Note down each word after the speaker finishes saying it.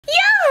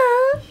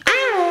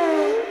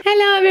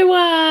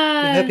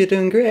everyone! We hope you're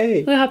doing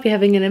great. We hope you're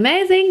having an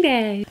amazing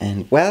day.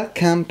 And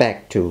welcome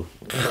back to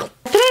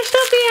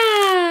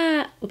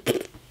Treshtopia!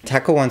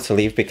 Taco wants to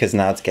leave because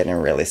now it's getting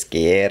really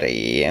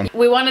scary.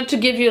 We wanted to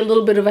give you a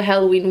little bit of a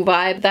Halloween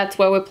vibe. That's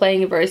why we're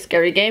playing a very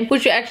scary game,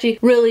 which we actually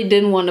really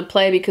didn't want to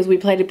play because we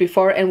played it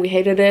before and we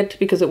hated it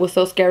because it was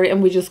so scary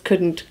and we just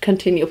couldn't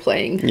continue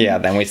playing. Yeah,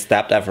 then we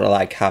stopped after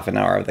like half an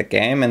hour of the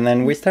game and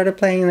then we started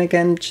playing it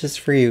again just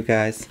for you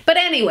guys. But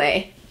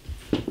anyway.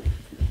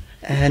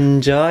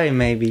 Enjoy,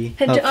 maybe.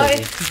 Enjoy.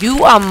 Hopefully.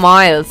 You are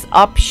Miles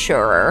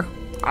Upshur.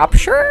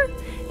 Upshur?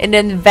 An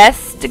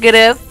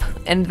investigative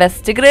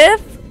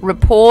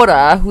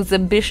reporter whose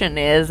ambition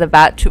is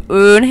about to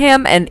earn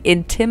him an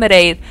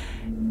intimate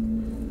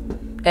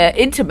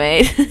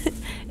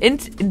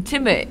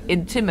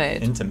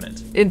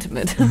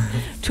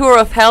tour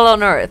of hell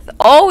on earth,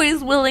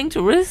 always willing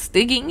to risk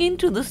digging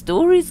into the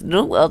stories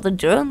no other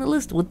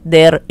journalist would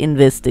dare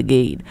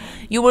investigate.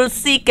 You will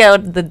seek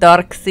out the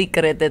dark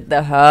secret at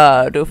the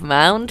heart of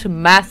Mount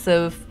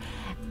Massive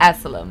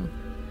Asylum.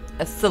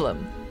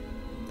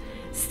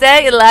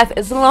 Stay alive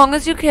as long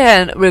as you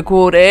can,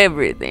 record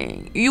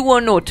everything. You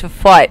are not to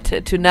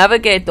fight, to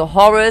navigate the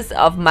horrors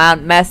of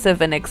Mount Massive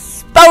and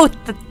expose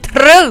the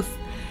truth.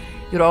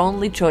 Your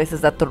only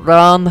choices are to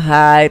run,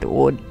 hide,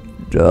 or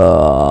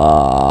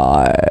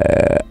die.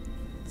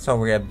 So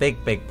we're a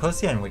big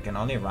pussy and we can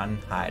only run,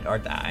 hide, or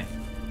die.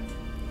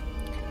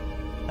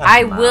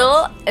 I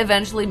will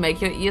eventually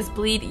make your ears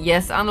bleed,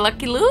 yes,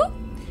 Unlucky Lou.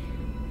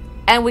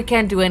 And we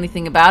can't do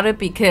anything about it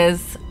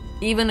because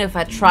even if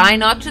I try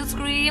not to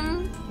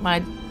scream, my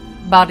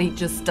body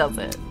just does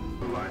it.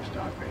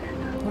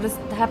 What is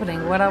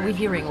happening? What are we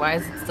hearing? Why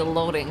is it still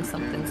loading?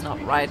 Something's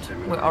not right.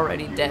 We're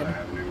already dead.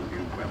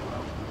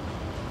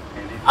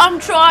 I'm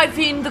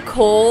driving the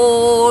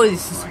car.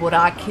 This is what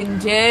I can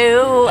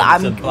do.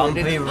 It's a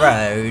bumpy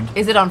road.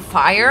 Is it on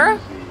fire?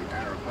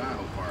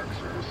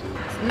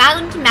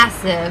 Mount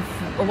Massive.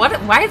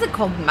 What? Why is it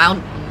called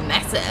Mount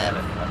Massive?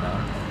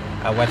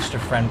 I watched a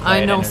friend play I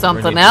it know and it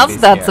something really else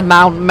that's a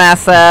Mount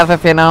Massive,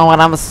 if you know what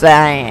I'm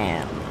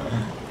saying.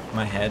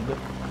 My head.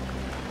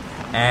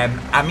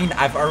 I mean,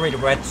 I've already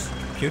read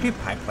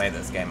PewDiePie play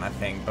this game, I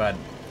think, but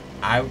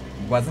I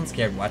wasn't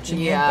scared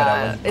watching it, but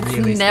I was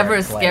really it's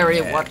never scared scary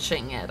playing it.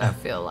 watching it, I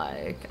feel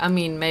like. I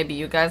mean, maybe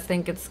you guys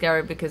think it's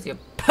scary because you're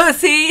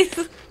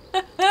pussies.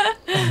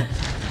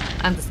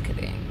 I'm just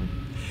kidding.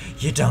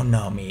 You don't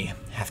know me.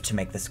 Have to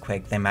make this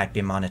quick. They might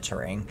be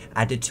monitoring.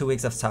 I did 2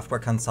 weeks of software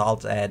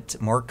consult at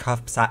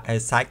Moorcough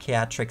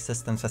Psychiatric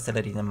Systems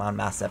Facility in Mount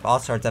Massive. All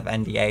sorts of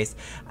NDAs.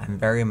 I'm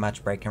very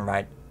much breaking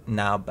right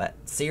now, but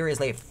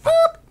seriously,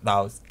 fuck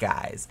those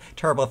guys.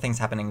 Terrible things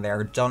happening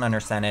there. Don't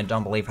understand it.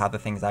 Don't believe half the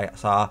things I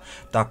saw.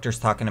 Doctors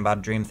talking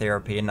about dream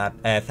therapy,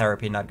 not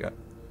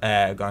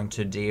going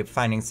too deep.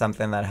 Finding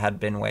something that had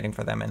been waiting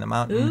for them in the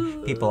mountain.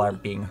 Ooh. People are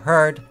being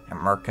heard, and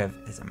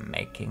Moorcough is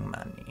making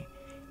money.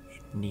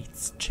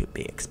 Needs to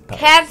be exposed.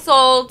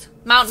 Cancelled!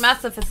 Mount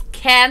Massive is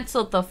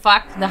cancelled. The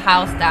fuck the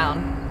house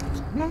down.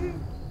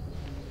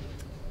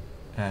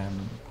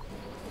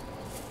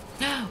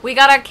 We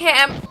got a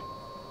camp.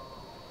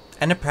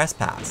 And a press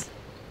pass.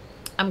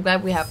 I'm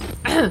glad we have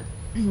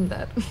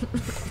that.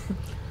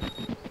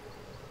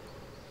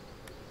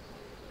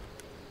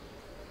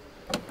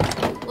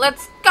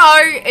 Let's go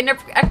and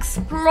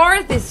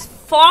explore this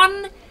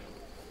fun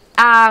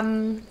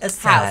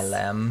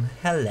asylum.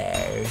 House.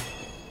 Hello.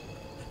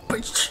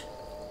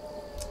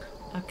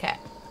 Okay.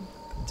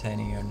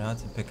 Containing your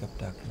notes and pick up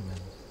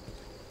documents.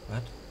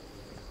 What?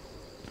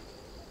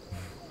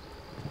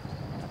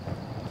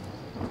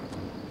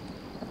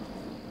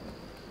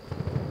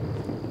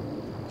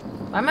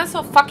 Why am I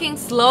so fucking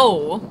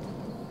slow?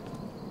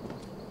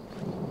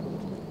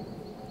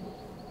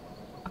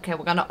 Okay,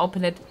 we're gonna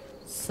open it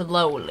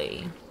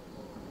slowly.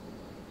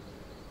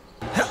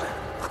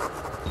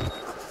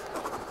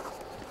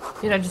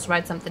 Did I just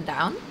write something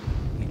down?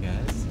 I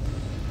guess.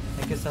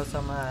 Thank you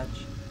so much.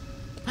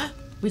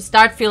 We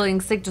start feeling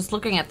sick just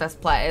looking at this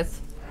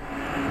place.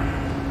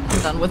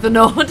 I'm done with the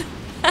note.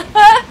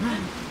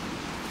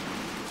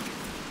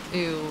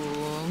 Ew.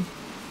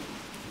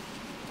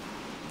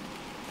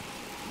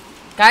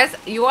 Guys,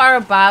 you are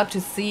about to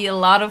see a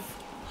lot of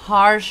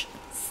harsh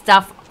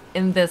stuff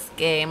in this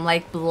game,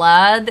 like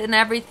blood and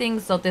everything.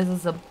 So this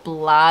is a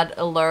blood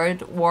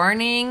alert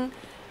warning.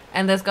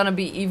 And there's gonna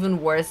be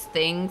even worse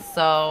things.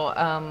 So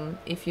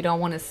if you don't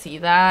want to see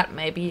that,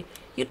 maybe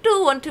you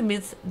do want to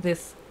miss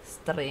this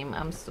stream.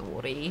 I'm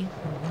sorry.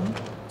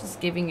 Just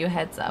giving you a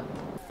heads up.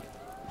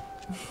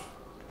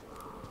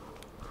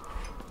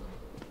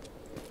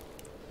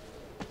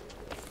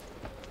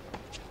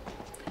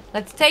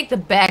 Let's take the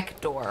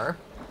back door,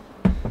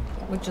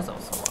 which is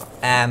also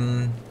locked.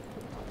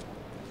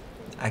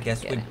 I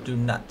guess we do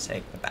not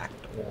take the back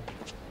door.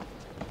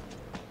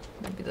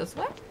 Maybe this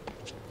way?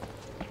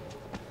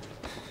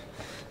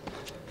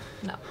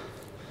 No.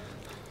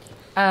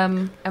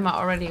 Am I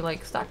already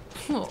like stuck?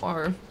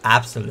 Or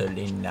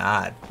absolutely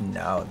not.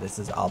 No, this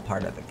is all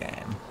part of the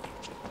game.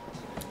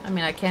 I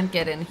mean, I can't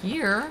get in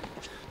here.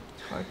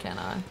 Or can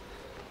I?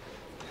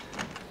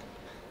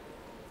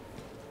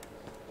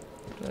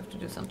 we have to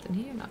do something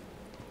here? No.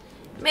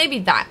 Maybe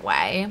that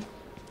way.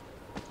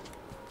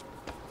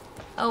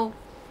 Oh.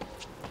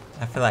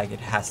 I feel like it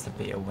has to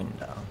be a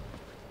window.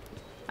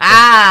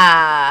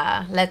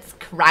 Ah, let's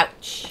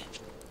crouch.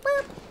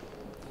 Boop.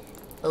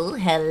 Oh,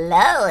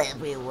 hello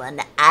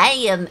everyone. I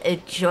am a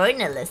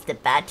journalist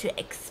about to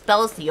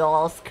expose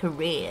y'all's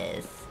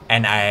careers.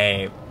 And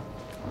I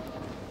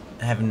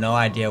have no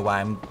idea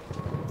why I'm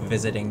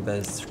visiting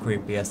this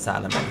creepy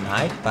asylum at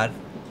night, but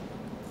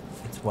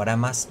it's what I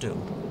must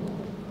do.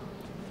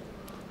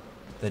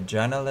 The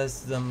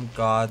journalism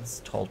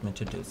gods told me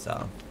to do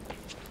so.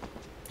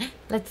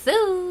 Let's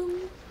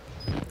zoom.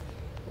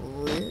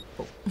 Whoop.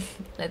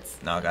 Let's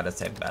Now I gotta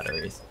save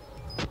batteries.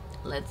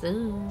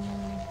 zoom.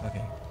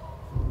 Okay.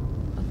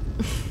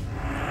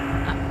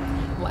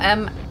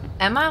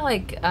 Am I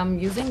like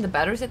using the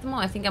batteries at the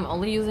moment? I think I'm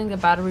only using the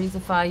batteries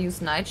if I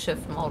use night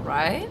shift mode,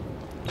 right?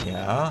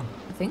 Yeah.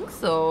 I think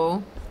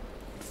so.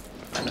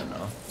 I don't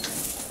know.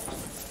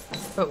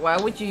 But why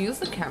would you use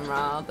the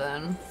camera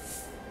then?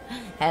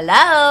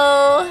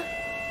 Hello.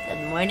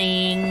 Good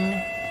morning.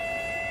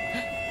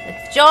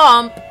 Let's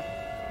jump.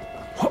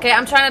 Okay,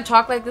 I'm trying to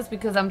talk like this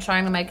because I'm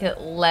trying to make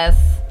it less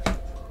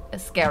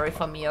scary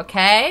for me,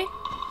 okay?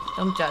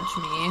 Don't judge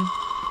me.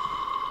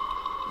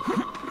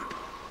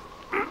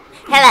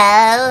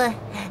 Hello.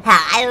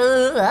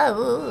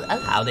 Hi.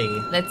 Howdy.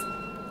 Let's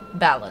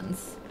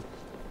balance.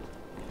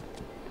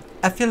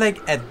 I feel like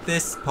at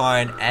this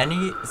point,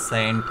 any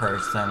sane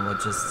person would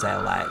just say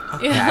like,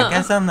 okay, Yeah. I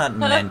guess I'm not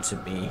meant to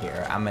be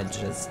here. I'ma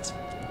just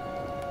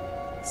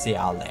see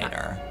y'all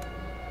later.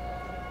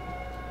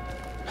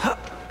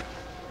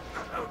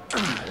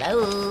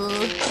 Hello.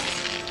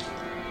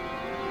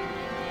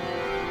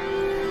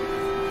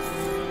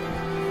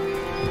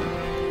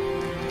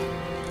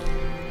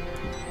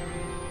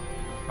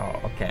 Oh,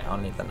 okay,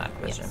 only the night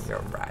vision, Yes. you're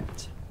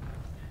right.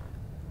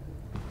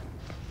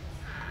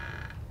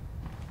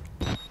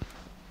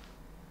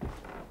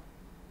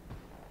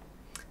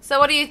 So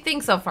what do you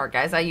think so far,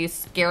 guys? Are you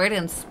scared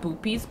and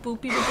spoopy?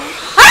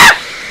 Ah!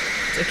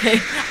 Okay,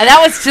 and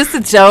that was just a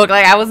joke.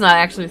 Like, I was not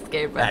actually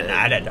scared by it.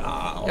 Not at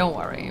all. Don't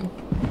worry.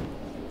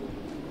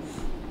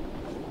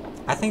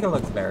 I think it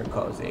looks very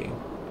cozy.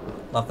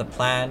 Love the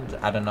plant.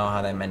 I don't know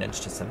how they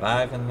managed to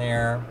survive in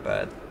there,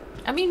 but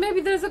I mean,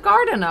 maybe there's a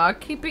gardener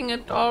keeping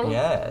it all.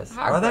 yes. Or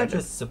they're hard-hearted.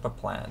 just super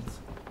plants.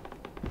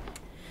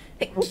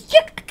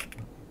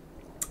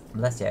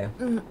 Bless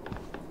you.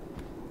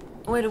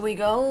 Where do we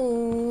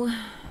go?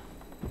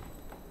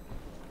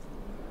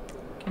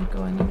 Can't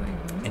go anywhere.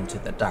 huh? Into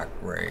the dark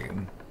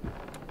room.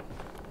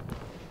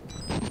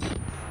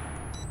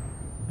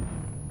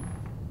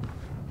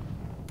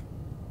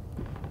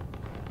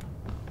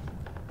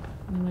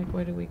 I'm like,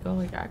 where do we go?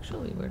 Like,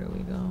 actually, where do we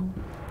go?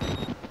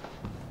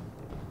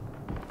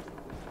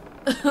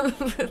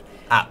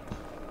 Up.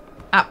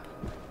 Up.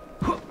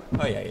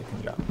 Oh yeah, you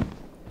can jump.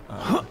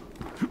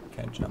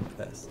 Can't jump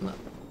this. No.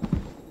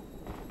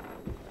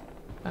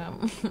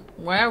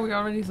 Why are we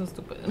already so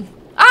stupid?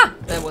 Ah!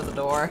 There was a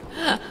door.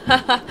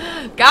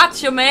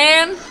 Gotcha,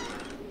 man!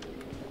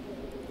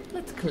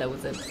 Let's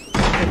close it.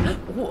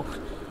 Ooh.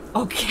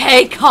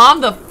 Okay,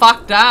 calm the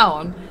fuck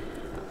down.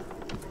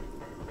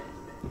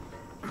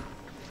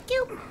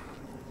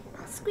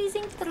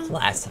 Squeezing through.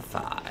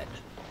 Classified.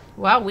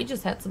 Wow, we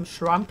just had some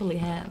shrumply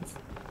hands.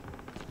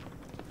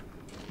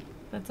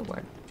 That's a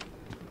word.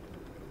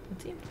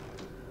 What's here?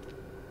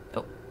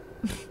 Oh.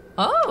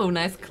 Oh,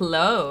 nice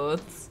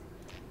clothes.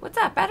 What's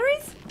that,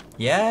 batteries?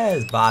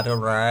 Yes, bottle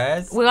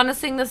rise. We're gonna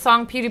sing the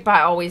song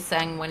PewDiePie always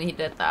sang when he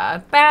did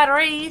that.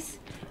 Batteries.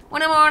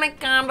 When the morning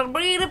comes, to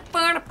breathe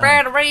for the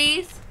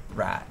batteries.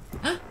 Right.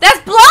 That's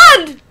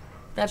blood!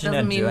 That Did you doesn't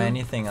not mean do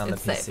anything on the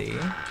it's safe.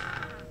 PC?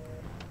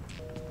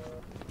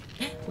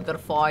 We got a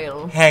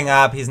foil. Hang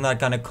up, he's not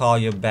gonna call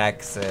you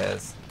back,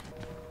 sis.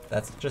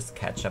 That's just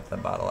ketchup, the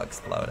bottle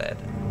exploded.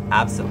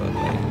 Absolutely.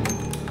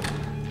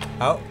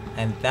 Oh,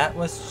 and that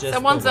was just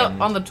Someone's the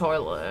wind. on the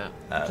toilet.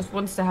 Oh. Just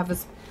wants to have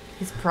his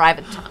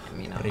private time,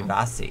 you know.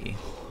 Privasi.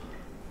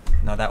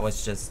 No, that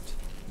was just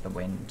the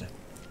wind.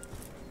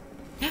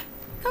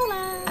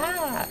 Cola.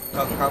 Ah!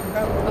 Go, go,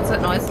 go. What's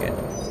that noise? Good.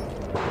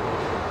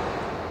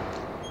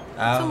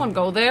 Someone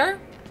go there?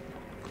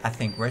 I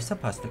think we're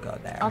supposed to go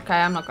there. Okay,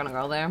 I'm not gonna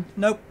go there.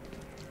 Nope.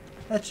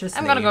 Let's just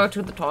I'm gonna leave. go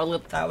to the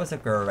toilet. That was a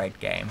great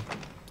game.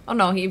 Oh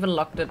no, he even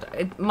locked it.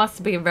 It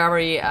must be a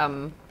very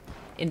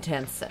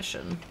intense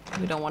session.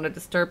 We don't want to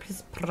disturb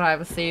his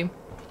privacy.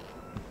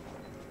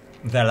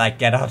 They're like,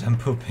 get out, I'm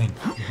pooping.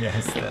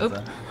 Yes, that's Oop.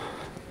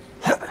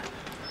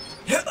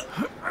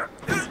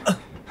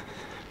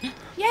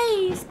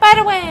 Yay,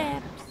 spider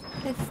webs!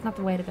 This is not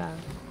the way to go.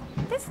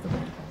 This is the way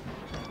to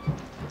go.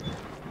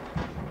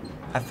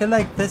 I feel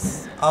like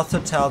this also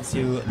tells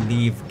you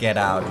leave, get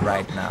out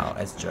right now,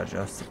 as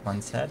Jojo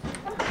once said.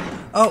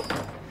 Oh,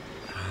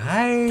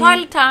 hi.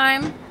 Toilet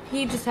time!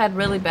 He just had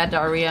really bad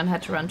diarrhea and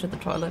had to run to the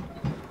toilet.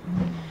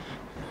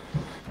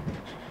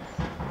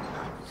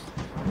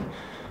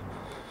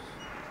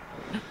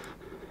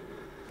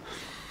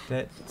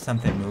 Did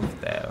something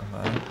move there?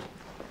 What?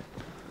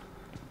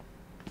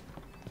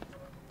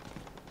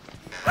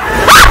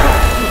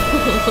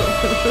 Okay.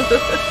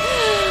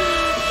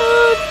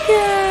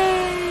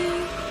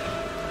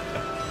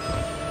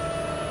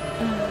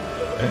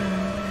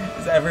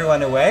 Is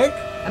everyone awake?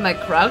 Am I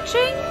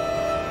crouching?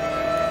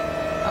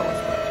 I was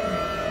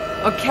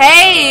crouching.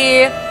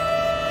 Okay.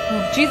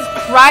 Oh, Jesus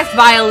Christ,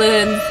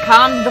 violins.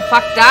 Calm the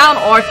fuck down,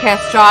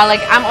 orchestra.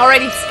 Like, I'm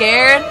already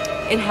scared.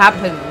 It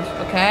happened,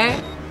 okay?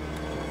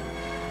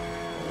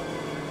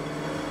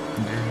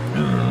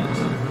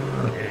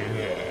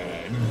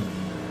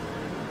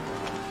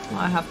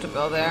 I have to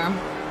go there.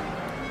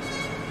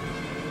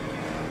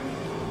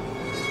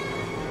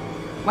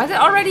 Why is it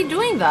already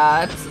doing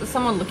that? Is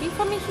someone looking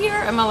for me here?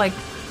 Am I like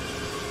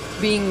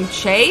being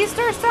chased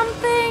or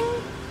something?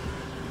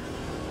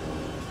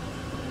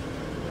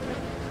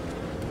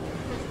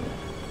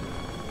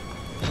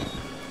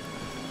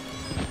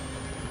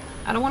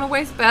 I don't want to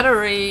waste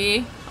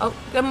battery. Oh,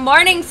 good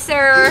morning,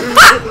 sir.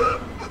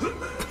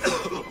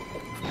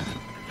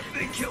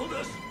 They killed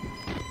us.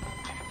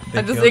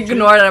 I just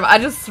ignored him. I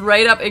just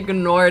straight up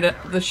ignored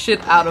the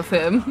shit out of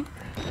him.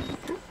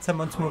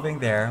 Someone's moving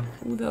there.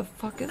 Who the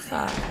fuck is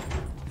that?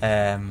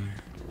 I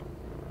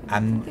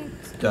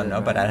don't know,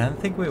 but I don't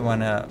think we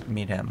want to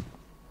meet him.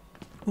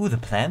 Ooh, the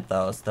plant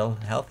though is still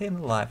healthy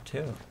and alive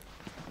too.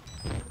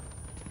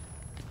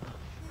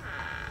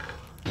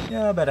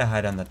 Yeah, I better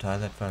hide on the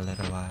toilet for a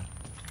little while.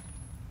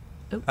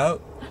 Oop.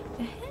 Oh.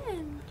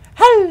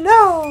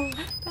 Hello!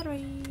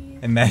 Batteries.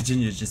 Imagine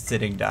you're just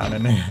sitting down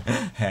and a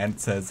hand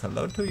says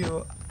hello to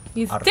you.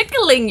 He's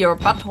tickling your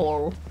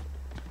butthole.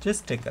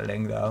 Just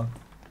tickling though.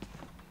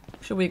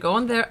 Should we go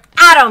in there?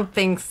 I don't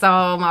think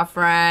so, my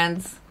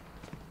friends.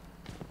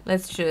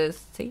 Let's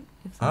just see.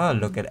 If Oh,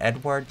 look at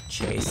Edward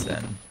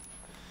Jason.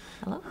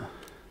 Hello?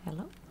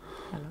 Hello?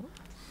 Hello?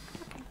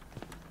 Okay.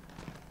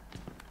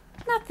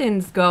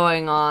 Nothing's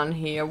going on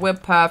here. We're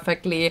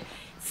perfectly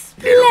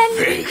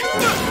splendid.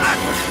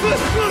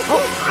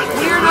 Oh,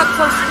 we're not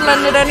so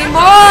splendid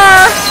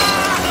anymore.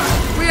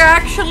 We're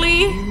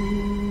actually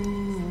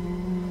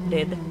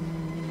dead.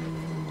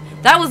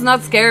 That was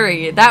not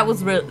scary. That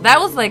was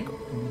like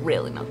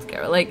really not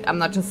scary. Like, I'm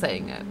not just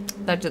saying it.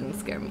 That didn't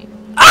scare me.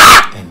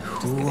 Ah! And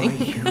who are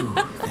you then?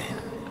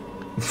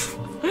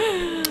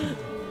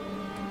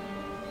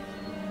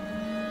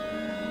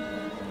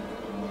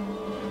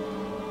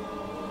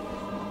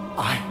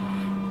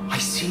 I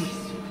see.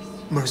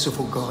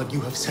 Merciful God, you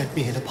have sent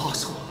me an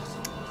apostle.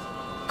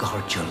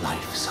 Guard your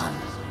life, son.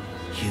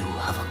 You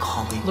have a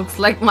calling. Looks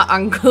like my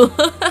uncle.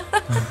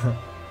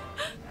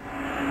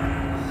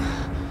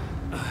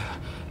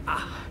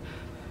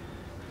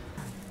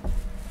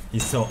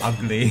 He's so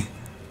ugly.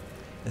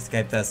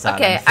 Escape the sun.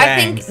 Okay, I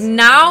think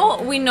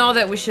now we know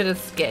that we should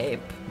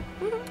escape.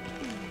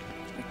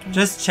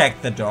 Just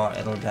check the door.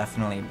 It'll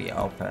definitely be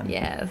open.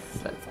 Yes,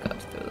 let's go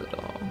through the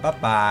door.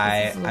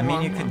 Bye-bye. This is a I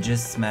mean, you long could one.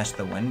 just smash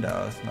the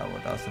windows. That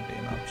would also be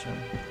an option.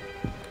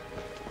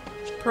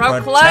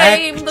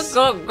 Proclaim Protect.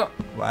 the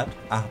What?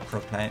 Ah,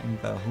 proclaim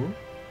the who?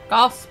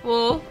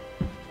 gospel.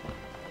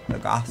 The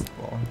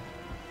gospel.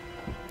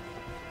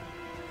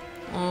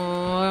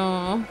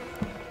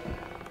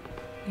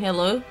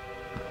 Hello?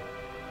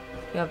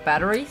 You have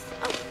batteries?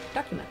 Oh,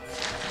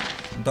 documents.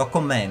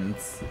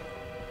 Documents.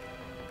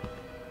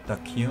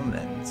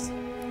 Documents.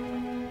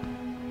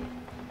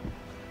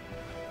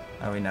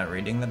 Are we not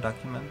reading the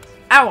documents?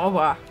 Ow, ow,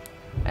 ow.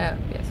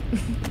 Yes.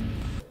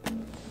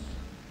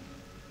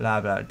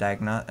 Blah blah.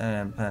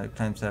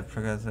 Claims that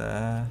triggers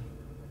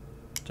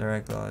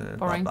direct blah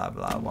Boring. blah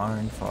blah.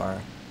 Warrant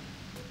for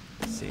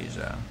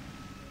seizure.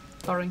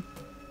 Boring.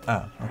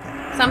 Oh,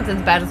 okay.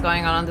 Something bad is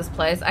going on in this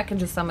place. I can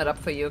just sum it up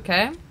for you,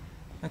 okay?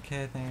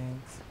 Okay,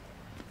 thanks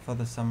for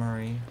the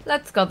summary.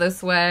 Let's go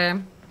this way.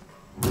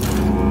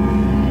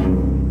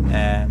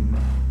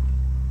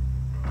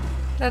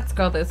 Let's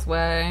go this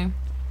way.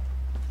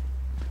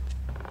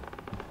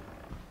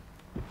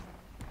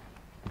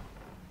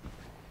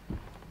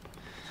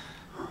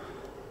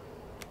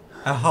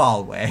 A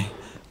hallway.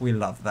 We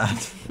love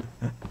that.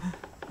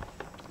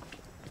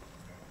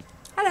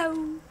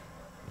 Hello.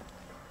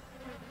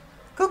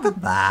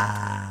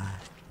 Goodbye.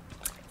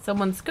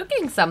 Someone's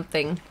cooking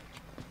something.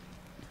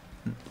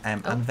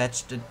 I'm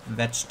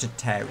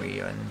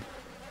vegetarian.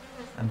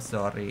 I'm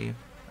sorry.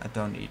 I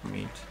don't eat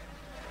meat.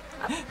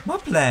 More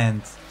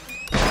plants.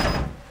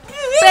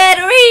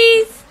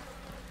 Batteries!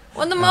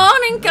 When the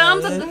morning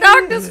comes and the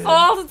darkness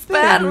falls, it's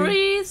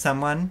batteries.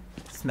 Someone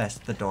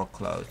smashed the door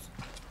closed.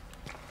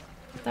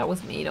 That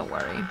was me, don't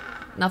worry.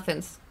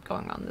 Nothing's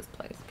going on in this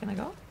place. Can I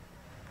go?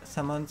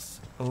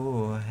 Someone's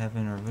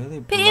having a really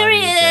bloody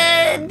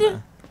Period.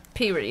 day.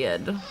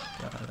 Period.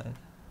 Got it.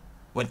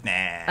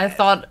 Witness. I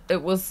thought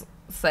it was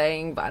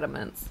saying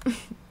vitamins.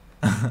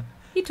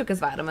 He took his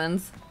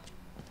vitamins.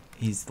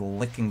 He's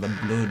licking the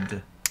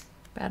blood.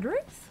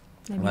 Batteries?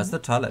 Maybe Where's the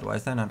not. toilet? Why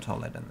is there no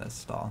toilet in this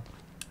stall?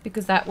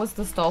 Because that was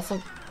the stall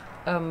for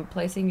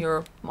placing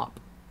your mop.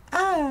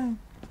 Ah.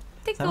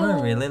 Tickle.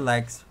 Someone really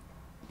likes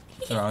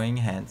throwing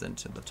hands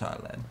into the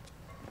toilet.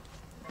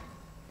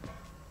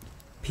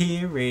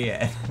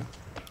 Period.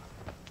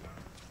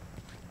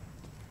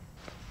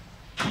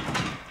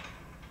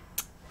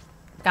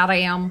 Got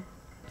him.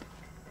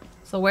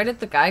 So where did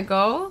the guy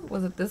go?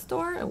 Was it this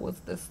door? It was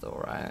this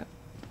door, right?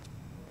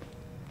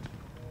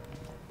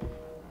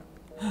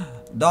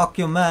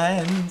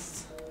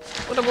 Documents!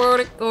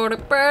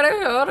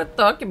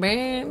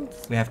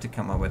 Documents. We have to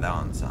come up with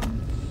our own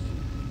song.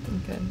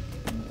 Okay.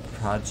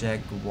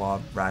 Project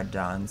Warp Right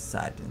Down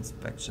Site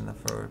Inspection of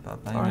a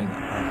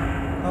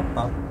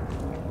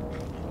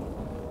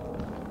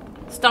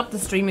Stop the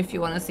stream if you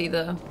want to see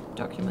the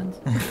documents.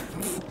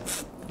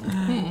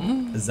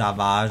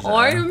 Savage.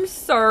 I'm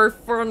so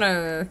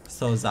funny.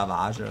 So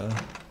savage.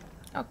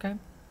 Okay.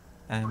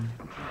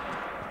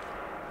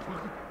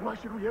 Why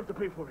should we have to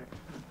pay for it?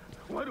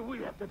 Why do we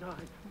have to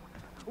die?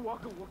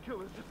 Walker will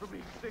kill us just for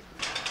being sick.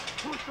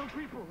 We're some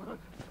people.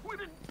 We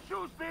didn't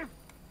choose this.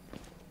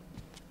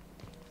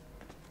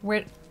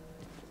 Where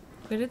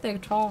did they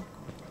talk?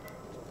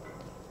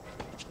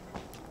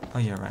 Oh,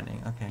 you're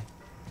running. Okay.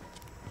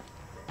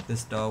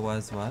 This door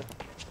was what?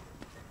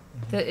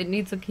 It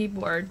needs a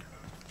keyboard.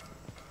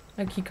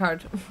 A key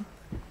card.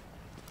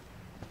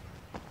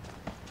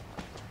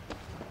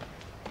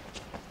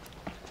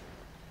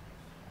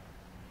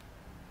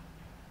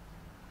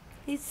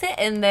 He's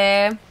sitting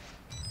there.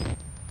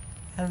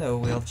 Hello,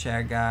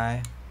 wheelchair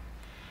guy.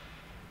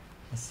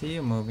 I see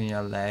you moving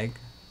your leg.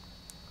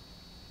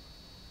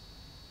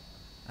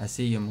 I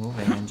see you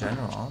moving in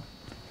general.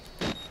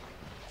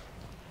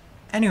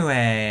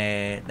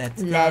 Anyway,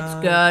 let's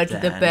go to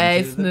the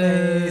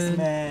basement.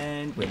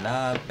 We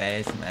love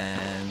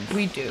basements.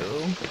 We do.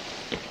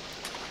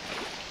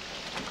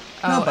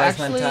 No Oh,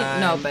 basement actually, time.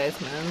 no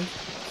basement.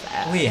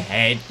 We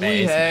hate basements.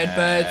 We hate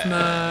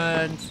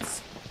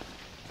basements.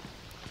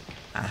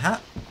 Uh-huh.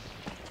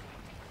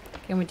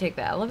 Can we take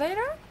the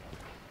elevator?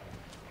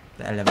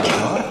 The elevator?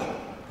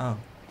 Oh.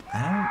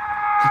 I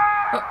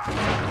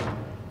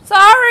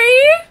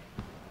Sorry!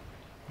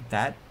 don't...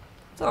 That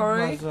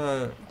Sorry. was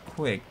a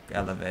quick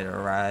elevator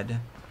ride.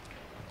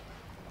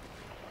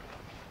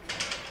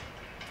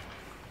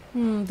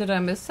 Did I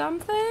miss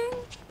something?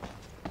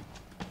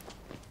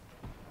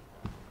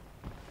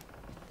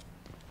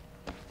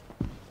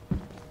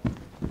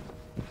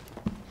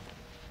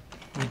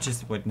 We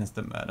just witnessed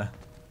the murder.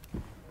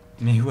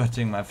 Me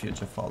watching my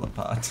future fall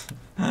apart.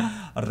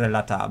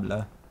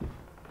 Relatable.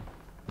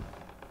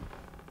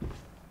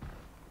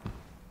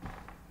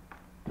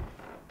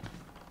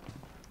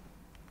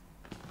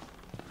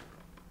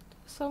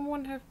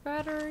 Someone have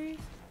batteries?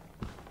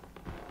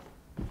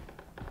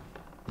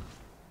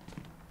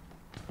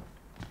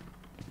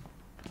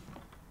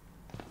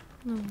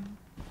 No.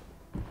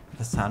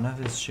 The sound of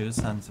his shoes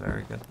sounds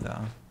very good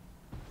though.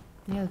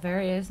 Yeah,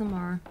 very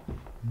ASMR.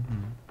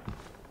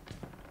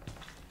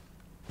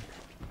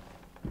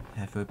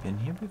 Have we been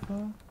here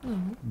before? No.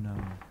 No,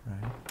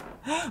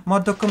 right?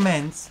 More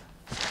documents!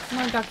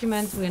 More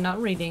documents we're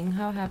not reading.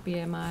 How happy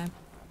am I?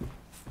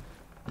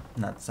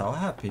 Not so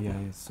happy,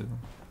 I assume.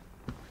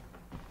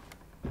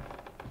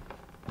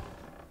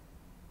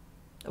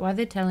 Why are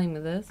they telling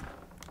me this?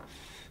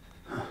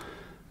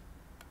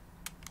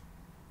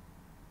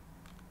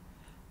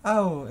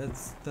 Oh,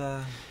 it's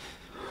the...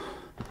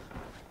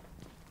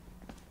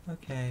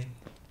 Okay.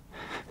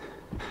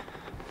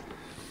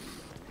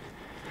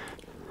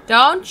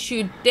 Don't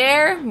you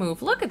dare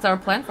move. Look, it's our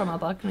plant from our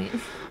balcony.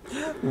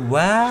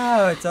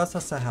 Wow, it's also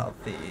so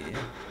healthy.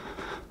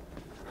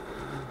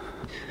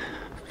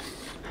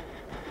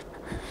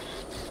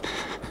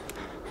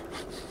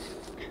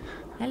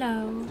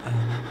 Hello.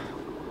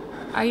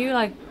 Are you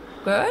like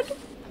good?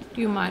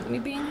 Do you mind me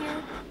being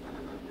here?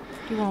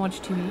 Do you want to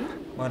watch TV?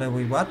 What are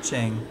we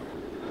watching?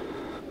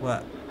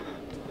 What?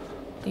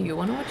 Do you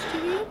want to watch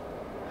TV?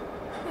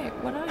 Wait,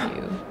 what are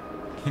you?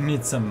 You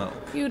need some milk.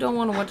 You don't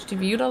want to watch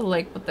TV. You don't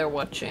like what they're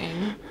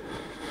watching.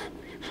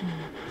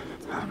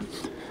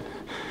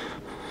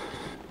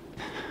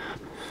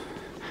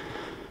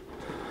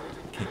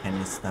 Okay, can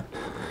you stop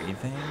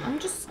breathing? I'm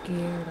just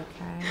scared,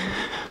 okay?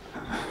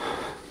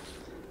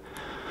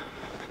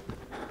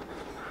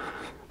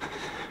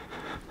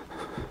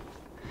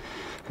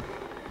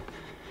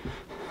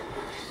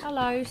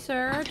 Hello,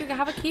 sir. Do you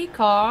have a key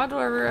card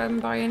or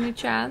by any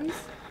chance?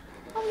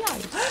 Oh,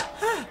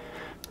 yeah.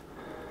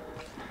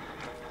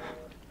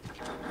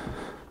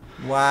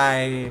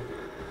 Why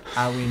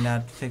are we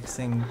not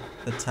fixing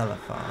the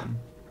telephone?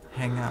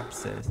 Hang up,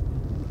 sis.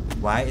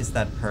 Why is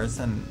that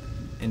person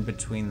in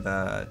between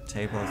the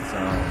tables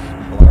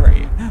so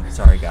blurry?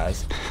 Sorry,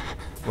 guys.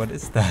 What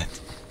is that?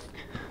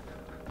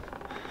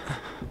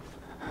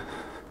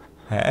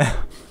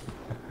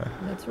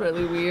 That's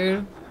really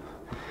weird.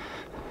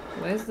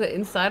 Why is the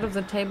inside of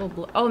the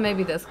table oh,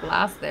 maybe there's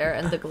glass there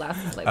and the glass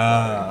is like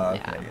blurry.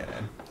 Okay,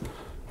 Yeah.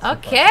 yeah.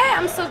 Okay,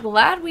 I'm so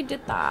glad we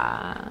did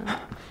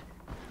that.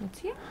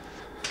 Let's see.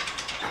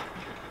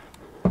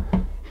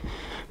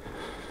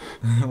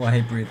 Why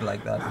he breathe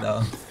like that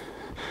though?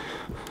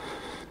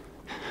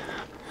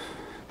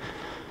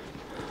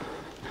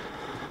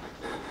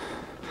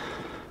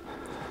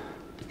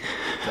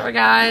 Sorry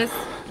guys,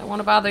 don't want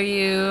to bother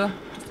you.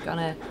 Just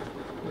gonna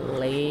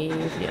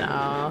leave, you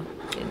know.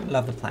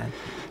 Love the plan.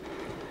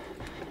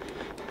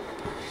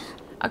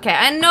 Okay,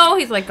 I know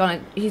he's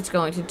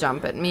going to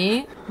jump at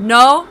me.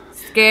 No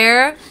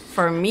scare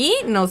for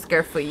me, no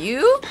scare for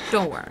you.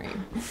 Don't worry.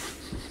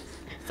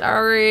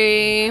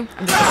 Sorry. I'm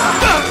just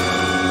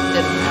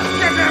didn't have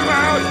Get them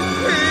out!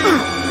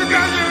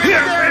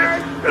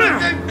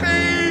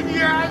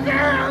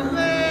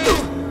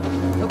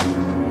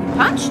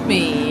 punched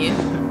me.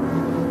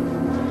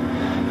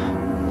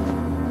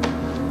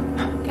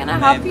 Can I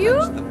help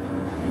you?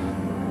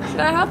 Should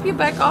I help you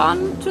back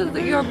on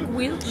to your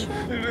wheelchair?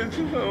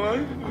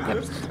 Okay.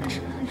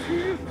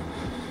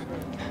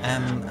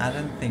 I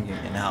don't think you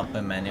can help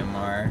him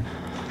anymore.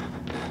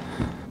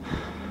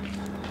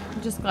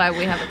 I'm just glad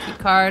we have a key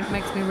card.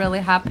 Makes me really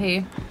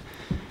happy.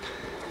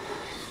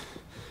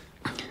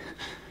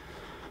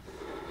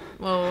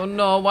 Oh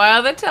no, why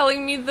are they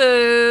telling me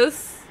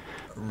this?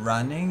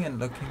 Running and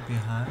looking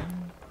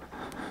behind?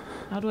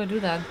 How do I do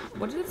that?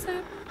 What did it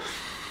say?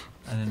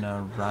 I don't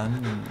know, run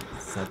and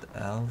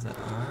ZL, ZR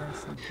or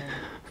something?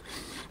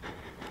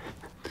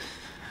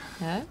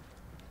 Yeah?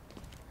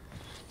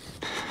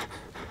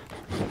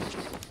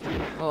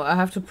 Oh, I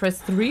have to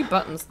press 3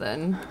 buttons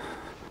then.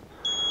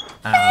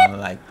 I don't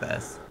like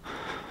this.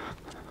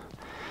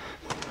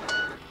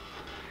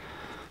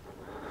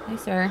 Hey,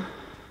 sir.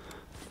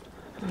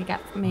 What do you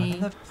got for me?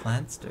 What are the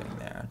plants doing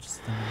there? I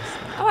just don't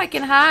understand. Oh, I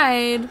can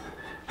hide.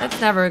 That's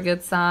never a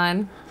good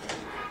sign.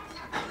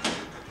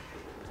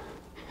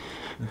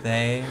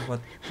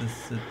 What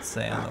does it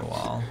say on the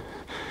wall?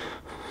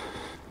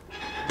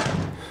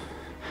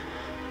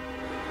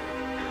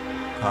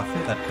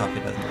 Coffee? That coffee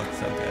doesn't look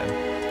so good.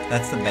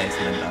 That's the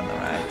basement on the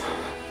right.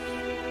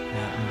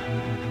 Yeah,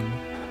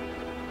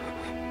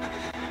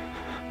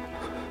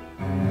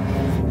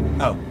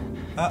 Oh.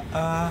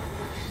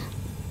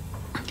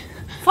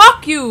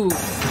 Fuck you!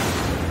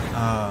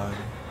 Oh.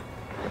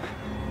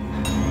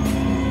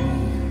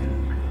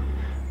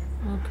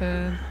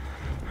 Okay.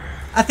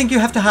 I think you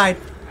have to hide.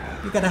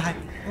 You gotta hide.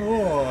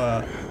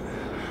 Oh.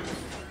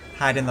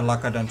 Hide in the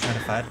locker, don't try to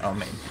fight. Oh,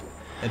 man.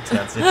 It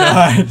tells you to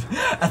hide.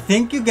 I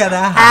think you gotta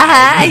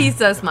hide. He's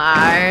so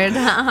smart.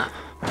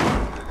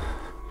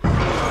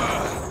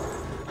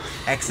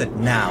 Exit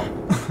now.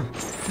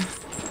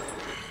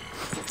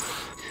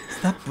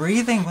 Stop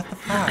breathing, what the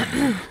fuck?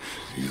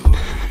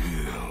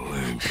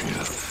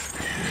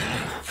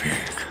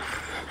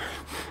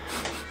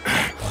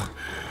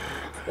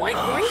 Oink,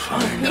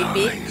 oink.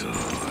 Beep, beep.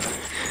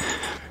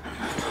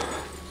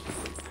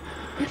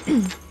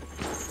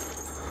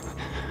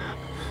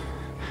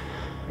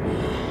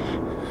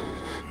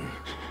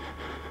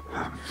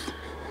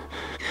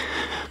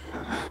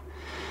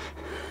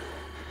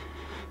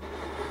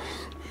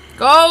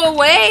 Go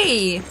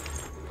away!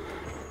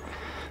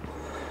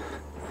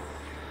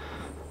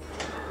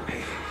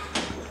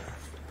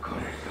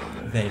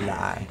 They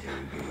lie.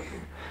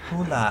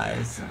 Who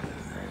lies?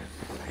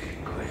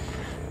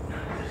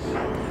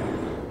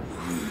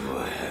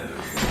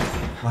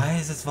 Why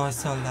is his voice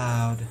so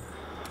loud?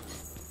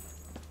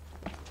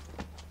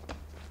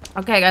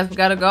 Okay, guys, we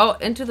gotta go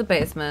into the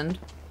basement.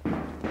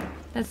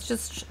 Let's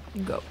just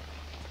go.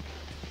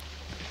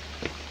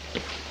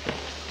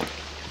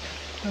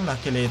 Well,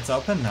 luckily it's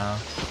open now.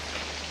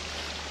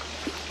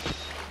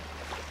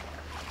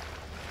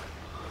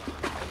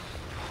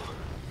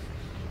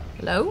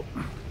 Hello?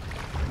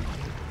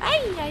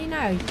 Hey, how you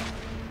know?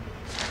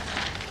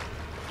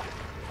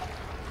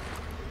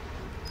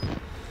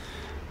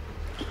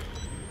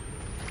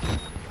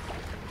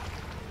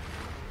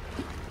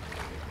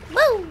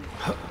 Woo!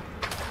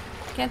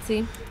 Can't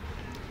see.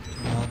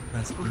 Well,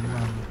 press B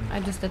on I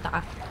just did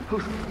that.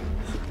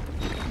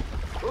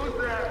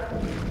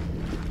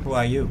 Who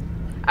are you?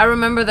 I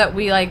remember that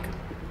we like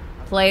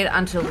played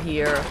until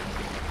here.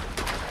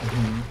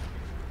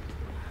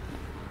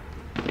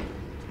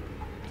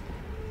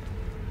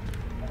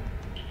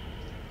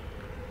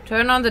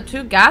 Turn on the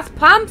 2 gas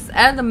pumps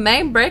and the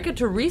main breaker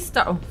to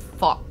restart. Oh,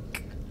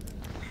 fuck.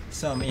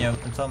 So many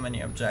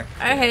objectives.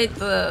 I hate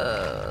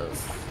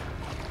this.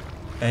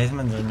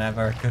 Basements are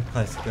never a good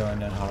place to go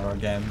in a horror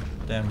game.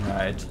 Damn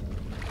right.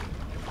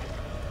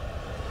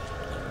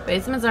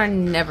 Basements are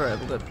never a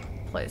good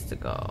place to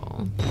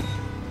go.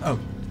 Oh.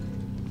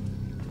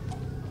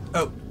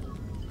 Oh.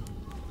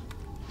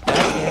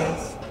 That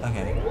is...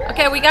 Okay.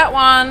 Okay, we got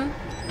one.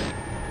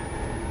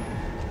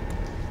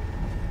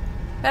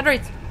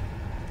 Batteries.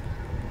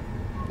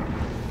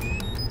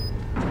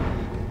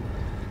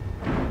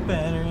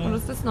 Battery. What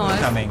is this noise?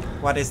 Coming.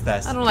 What is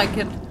this? I don't like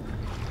it.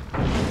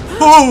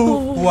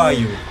 Oh! Who are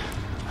you?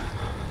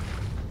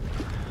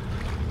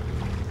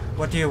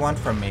 What do you want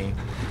from me?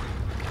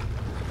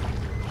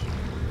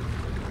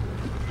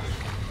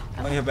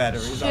 Oh, your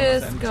battery's almost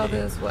Just empty. go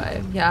this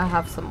way. Yeah, I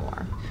have some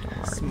more. Don't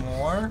worry. Some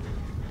more?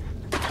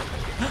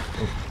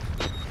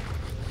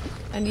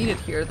 I need it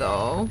here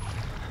though.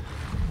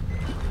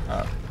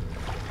 Oh.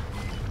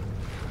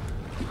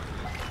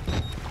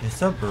 You're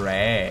so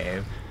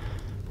brave.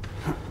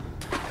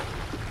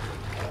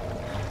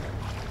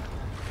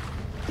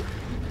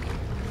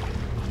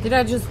 Did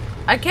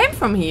I came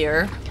from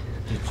here.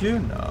 Did you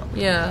know?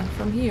 Yeah,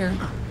 from here.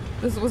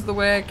 This was the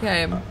way I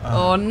came.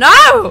 Oh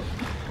no!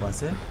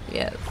 Was it?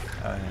 Yes.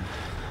 Oh yeah.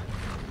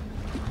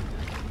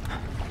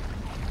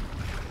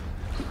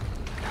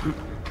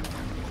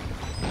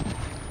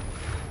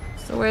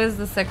 So where's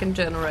the second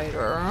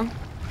generator?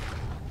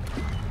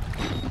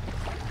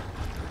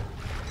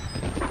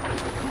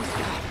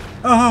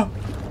 Oh,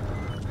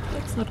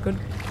 That's not good.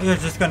 you're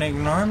just gonna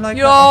ignore him like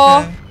Yeah,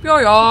 that?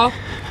 Okay. yeah.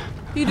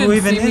 He didn't Who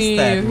even see is me.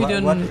 that? He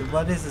didn't.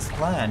 What is his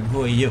plan?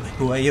 Who are you?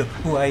 Who are you?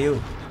 Who are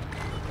you?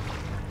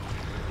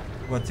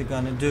 What's he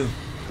gonna do?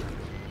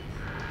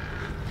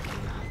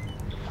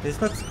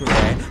 This looks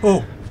great.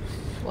 Oh!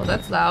 Well,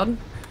 that's loud.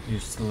 You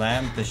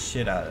slammed the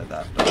shit out of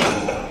that door.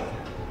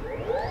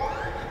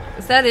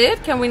 Is that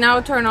it? Can we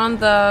now turn on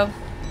the...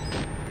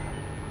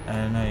 I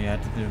don't know, you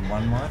had to do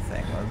one more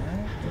thing, wasn't it?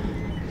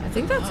 I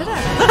think that's it.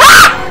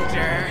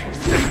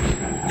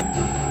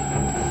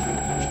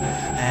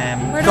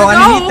 Where do Go I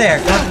underneath go? there.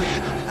 Go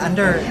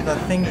under the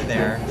thingy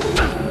there.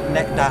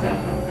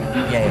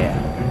 Yeah.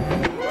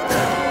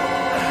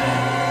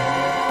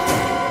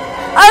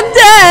 I'm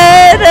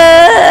dead!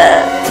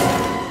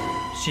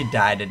 She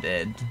died, it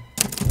did.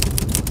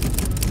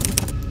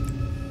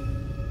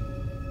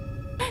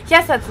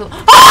 Yes, that's...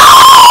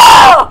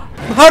 Oh!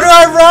 How do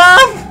I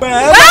run? Where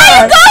are you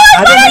going? I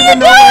don't even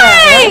know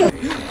where.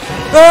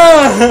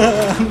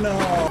 Oh, no.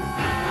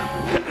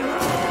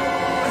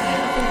 I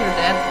think you're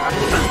dead.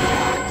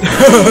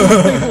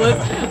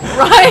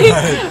 Right?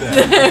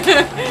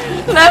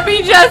 Let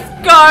me just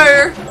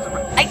go.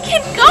 I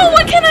can't go.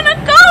 Why can I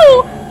not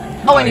go?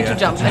 Oh, I need to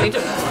jump. I need to.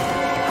 You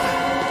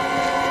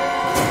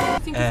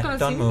think he's gonna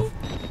Don't see move. me?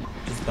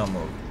 Just don't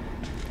move.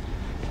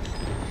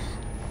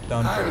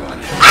 Don't move.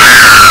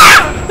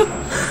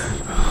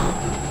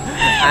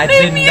 I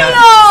did not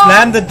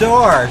slam the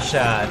door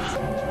shut.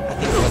 I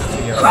think it was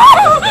to your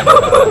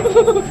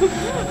right.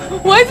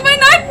 Why is my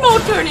night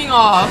mode turning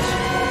off?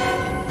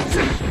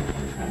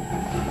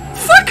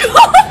 Fuck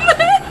off,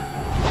 man!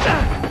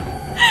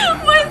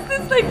 Why is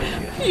this like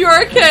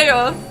pure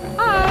chaos?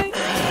 Hi.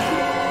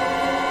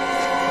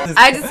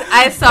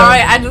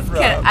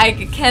 I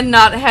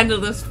cannot handle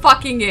this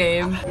fucking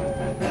game.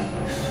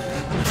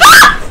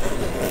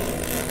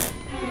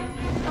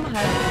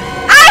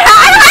 I'm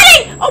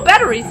hiding! Oh,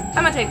 batteries. I'm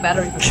gonna take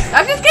batteries.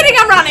 I'm just kidding,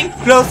 I'm running.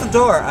 Close the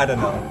door. I don't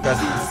know.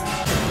 Just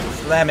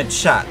slam it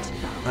shut.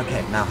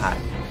 Okay, now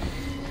hide.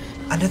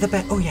 Under the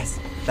bed. Oh yes,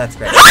 that's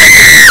great.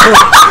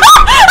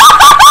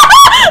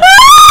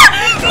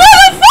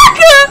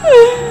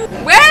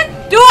 Motherfucker! Where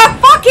do I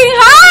fucking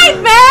hide,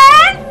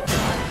 man?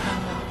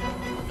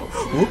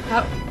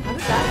 How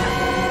does that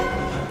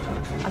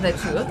happen? Are there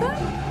two of them?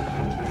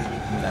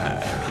 No.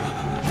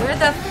 Where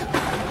the...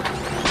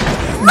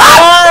 No!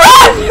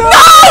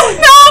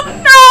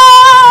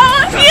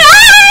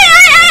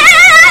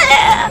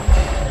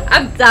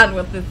 I'm done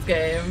with this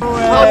game.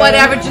 Oh,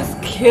 whatever,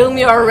 just kill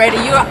me already.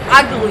 You're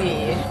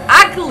ugly.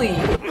 Ugly.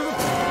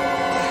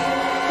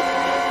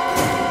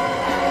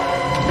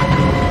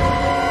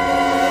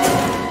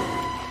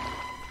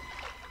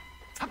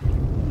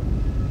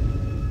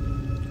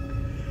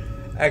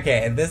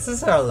 Okay, this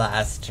is our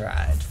last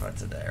try for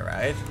today,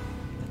 right?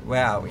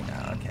 Where are we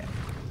now? Okay.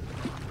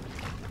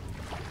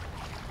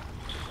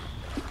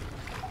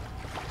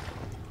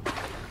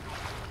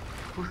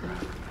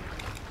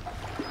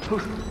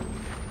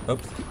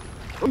 Oops.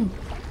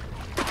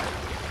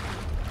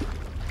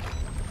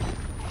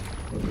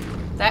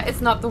 That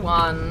is not the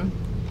one.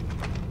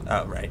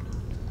 Oh, right.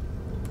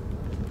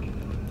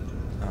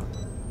 Oh.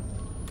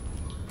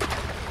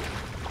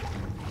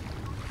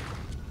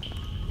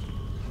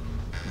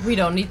 We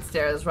don't need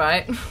stairs,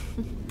 right?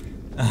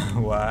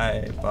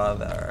 Why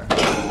bother?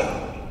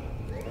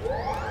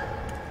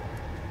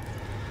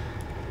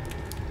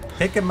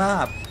 Pick him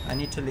up. I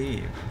need to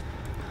leave.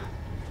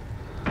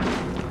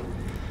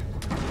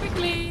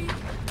 Quickly.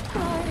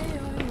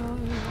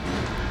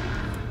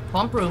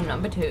 Pump room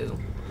number 2.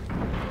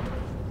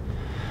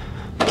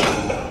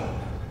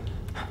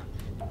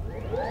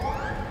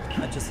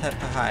 I just have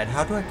to hide.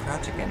 How do I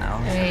crouch again? I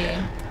always Hey.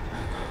 forget.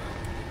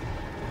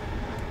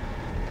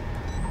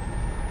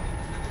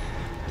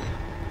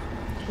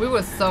 We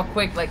were so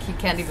quick, like he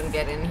can't even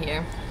get in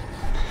here.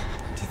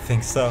 Do you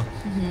think so?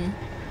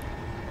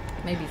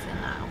 Maybe for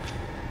now.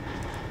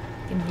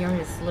 You can hear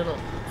his little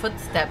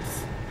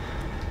footsteps.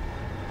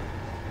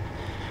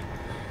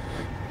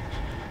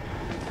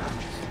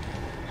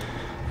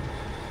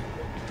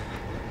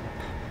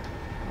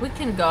 We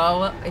can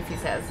go if he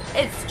says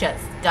it's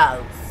just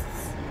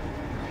ghosts.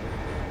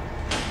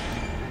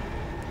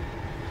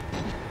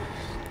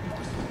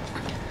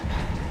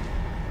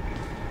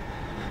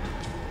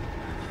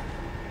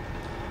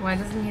 Why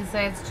doesn't he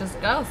say it's just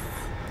ghosts?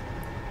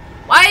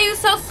 Why are you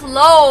so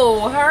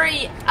slow?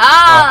 Hurry up!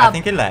 I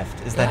think he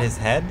left. Is that Yeah? his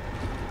head?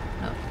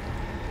 No.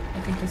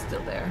 I think he's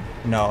still there.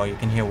 No, you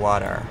can hear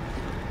water.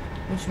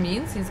 Which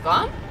means he's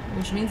gone?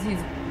 Which means he's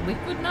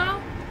liquid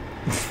now?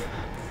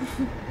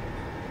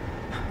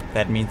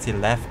 That means he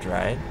left,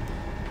 right?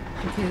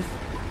 Because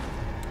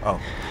Oh.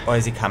 Or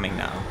is he coming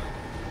now?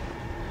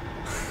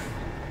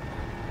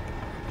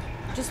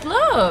 Just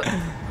look. To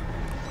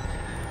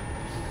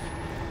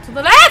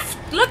the left!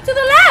 Look to the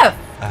left!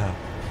 Oh,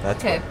 that's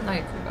Okay, now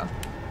you can go.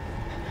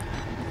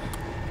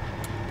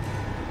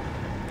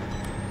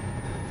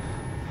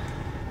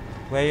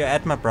 Where you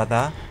at, my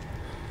brother?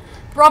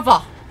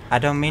 Brother! I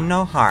don't mean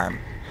no harm.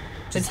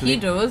 But he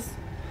does.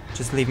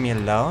 Just leave me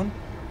alone,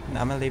 and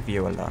I'm gonna leave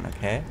you alone,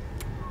 okay?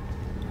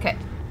 Okay,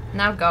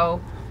 now go.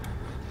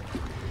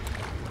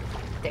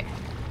 There.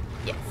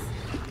 Yes.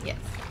 Yes.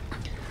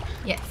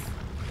 Yes.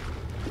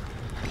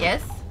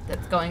 Yes,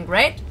 that's going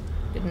great.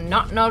 Did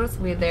not notice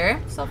we're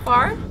there so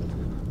far.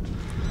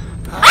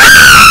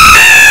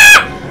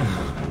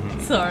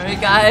 Sorry,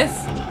 guys.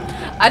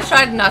 I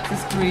tried not to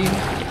scream,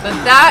 but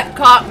that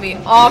caught me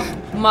off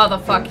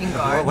motherfucking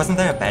guard. Wasn't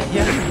there a bed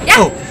here? Yeah.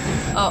 Oh!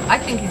 Oh, I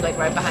think he's like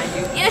right behind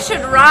you. You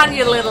should run,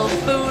 you little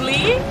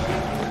foolie.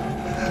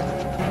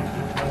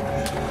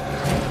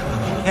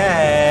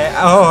 Okay.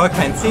 Oh, I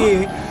can't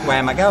see. Where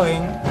am I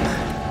going?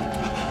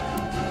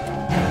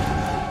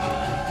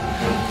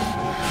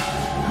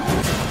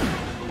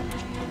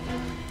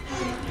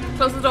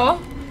 Close the door.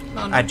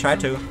 No, no. I tried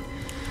to.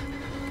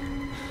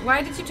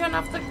 Why did you turn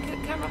off the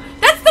camera?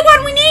 That's the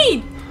one we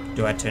need!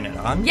 Do I turn it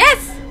on?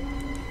 Yes!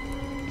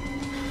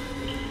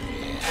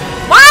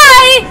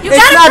 Why? You It's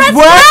gotta not press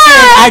working!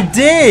 one! I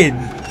did!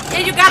 Yeah,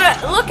 you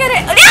gotta look at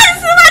it. Yeah,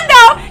 it's the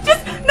window!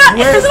 Just not.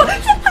 Where's- Jump!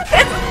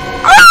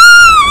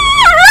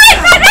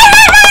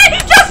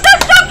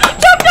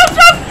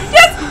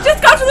 Yes,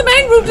 just go to the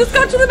main room. Just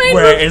go to the main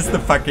Where room. is the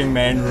fucking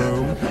main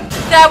room?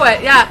 That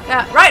way. Yeah.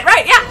 Right.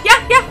 Yeah.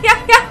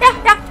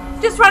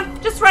 Just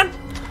run.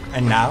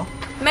 And now?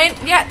 Main.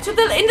 Yeah, into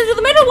the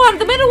middle one.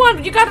 The middle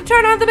one. You gotta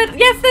turn on the middle.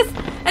 Yes, this.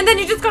 And then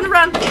you're just gonna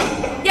run.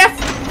 Yes.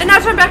 And now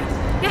turn back.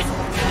 Yes.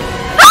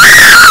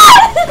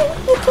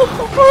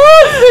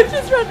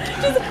 Just run.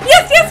 Yes.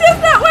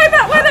 That way.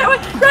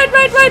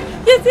 Right.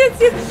 Yes.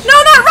 No,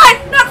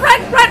 not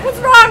right. Right. What's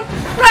wrong?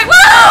 Right.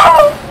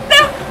 Whoa! No,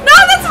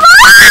 that's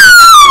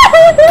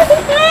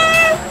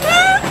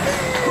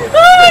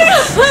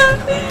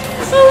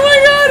Oh my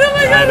god.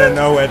 I don't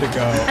know where to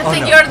go. I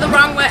think you're the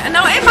wrong way.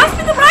 No, it must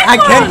be the right I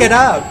one. can't get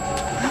up.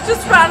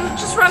 Just run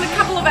a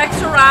couple of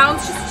extra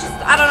rounds. Just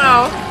I don't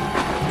know.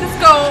 Just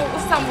go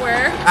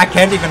somewhere. I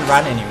can't even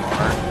run anymore.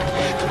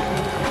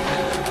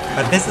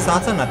 But this is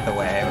also not the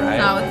way, right?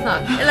 No, it's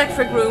not.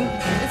 Electric room.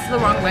 It's the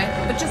wrong way.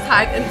 But just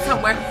hide in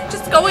somewhere.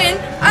 Just go in.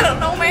 I don't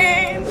know,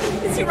 man.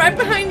 Is he right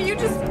behind you?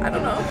 Just I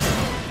don't know.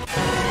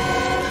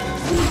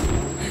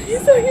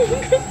 He's so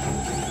angry.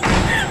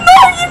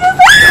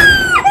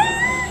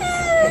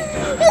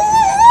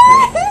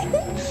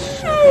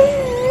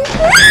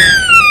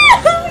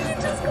 No, you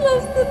just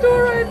closed the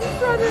door right in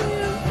front of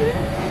you.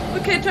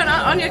 Okay, turn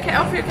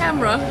off your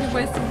camera. You're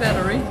wasting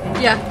battery.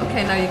 Yeah.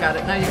 Okay, now you got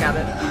it.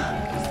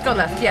 Just go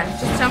left. Yeah.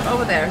 Just jump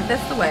over there.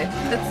 That's the way.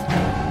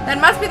 That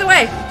must be the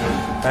way.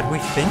 But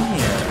we've been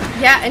here.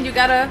 Yeah, and you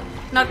gotta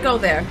not go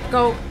there.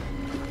 Go.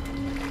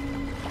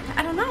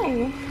 I don't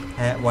know.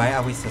 Why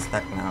are we so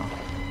stuck now?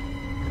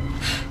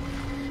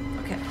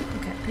 Okay.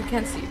 We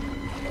can't see.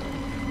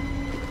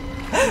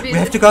 We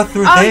have to go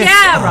through Oh, this.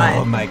 yeah, right.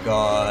 Oh my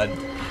god.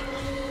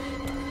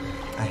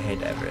 I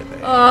hate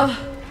everything. Oh,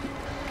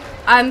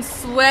 I'm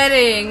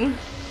sweating.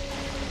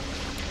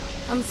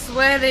 I'm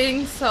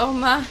sweating so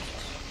much.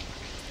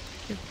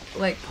 You're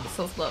like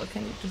so slow.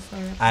 Can you just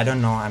hurry up? I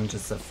don't know, I'm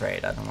just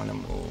afraid. I don't want to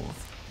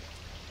move.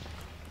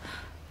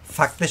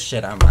 Fuck this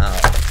shit, I'm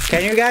out.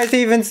 Can you guys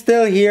even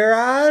still hear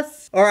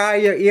us? Or are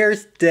your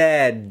ears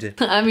dead?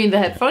 I mean, the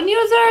headphone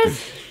users.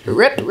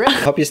 Rip.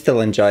 Hope you still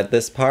enjoyed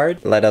this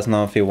part. Let us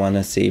know if you want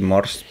to see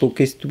more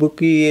spooky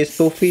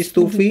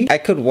stuffy. I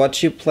could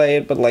watch you play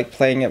it, but like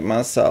playing it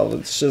myself,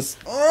 it's just...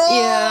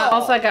 Yeah.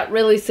 Also, I got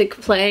really sick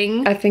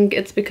playing. I think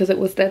it's because it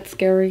was that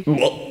scary.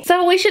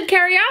 So we should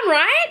carry on,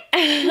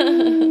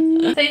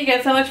 right? Thank you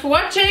guys so much for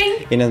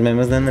watching. Y nos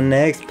vemos in the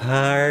next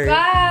part.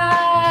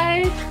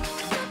 Bye.